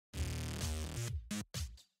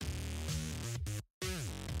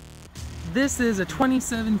This is a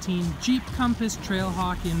 2017 Jeep Compass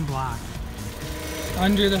Trailhawk in black.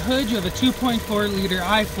 Under the hood you have a 2.4 liter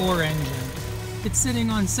i4 engine. It's sitting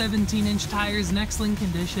on 17-inch tires in excellent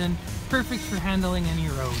condition, perfect for handling any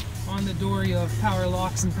road. On the door you have power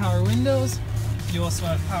locks and power windows. You also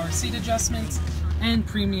have power seat adjustments and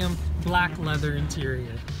premium black leather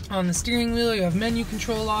interior. On the steering wheel you have menu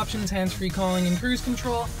control options, hands-free calling and cruise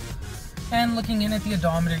control. And looking in at the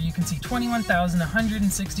odometer you can see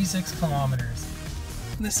 21,166 kilometers.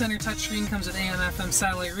 The center touchscreen comes with AM/FM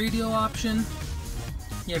satellite radio option.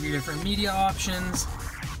 You have your different media options,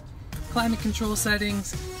 climate control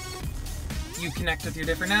settings, Uconnect with your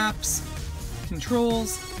different apps,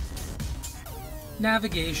 controls,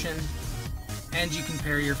 navigation, and you can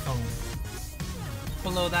pair your phone.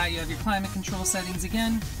 Below that you have your climate control settings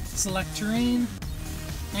again, select terrain,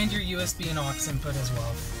 and your USB and aux input as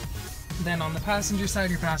well. Then on the passenger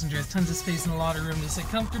side, your passenger has tons of space and a lot of room to sit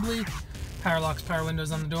comfortably. Power locks, power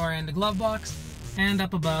windows on the door and a glove box. And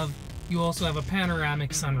up above, you also have a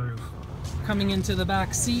panoramic sunroof. Coming into the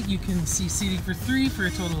back seat, you can see seating for 3 for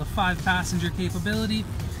a total of 5 passenger capability,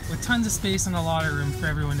 with tons of space and a lot of room for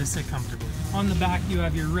everyone to sit comfortably. On the back, you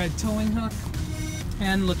have your red towing hook.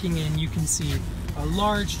 And looking in, you can see a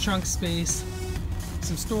large trunk space,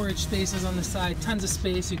 some storage spaces on the side, tons of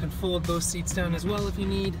space. You can fold those seats down as well if you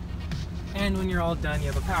need. And when you're all done, you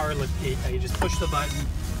have a power lift gate that you just push the button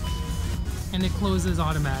and it closes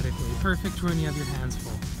automatically. Perfect for when you have your hands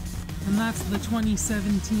full. And that's the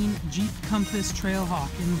 2017 Jeep Compass Trailhawk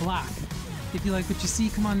in black. If you like what you see,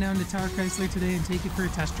 come on down to Tower Chrysler today and take it for a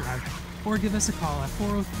test drive. Or give us a call at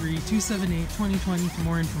 403-278-2020 for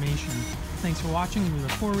more information. Thanks for watching and we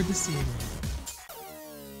look forward to seeing you.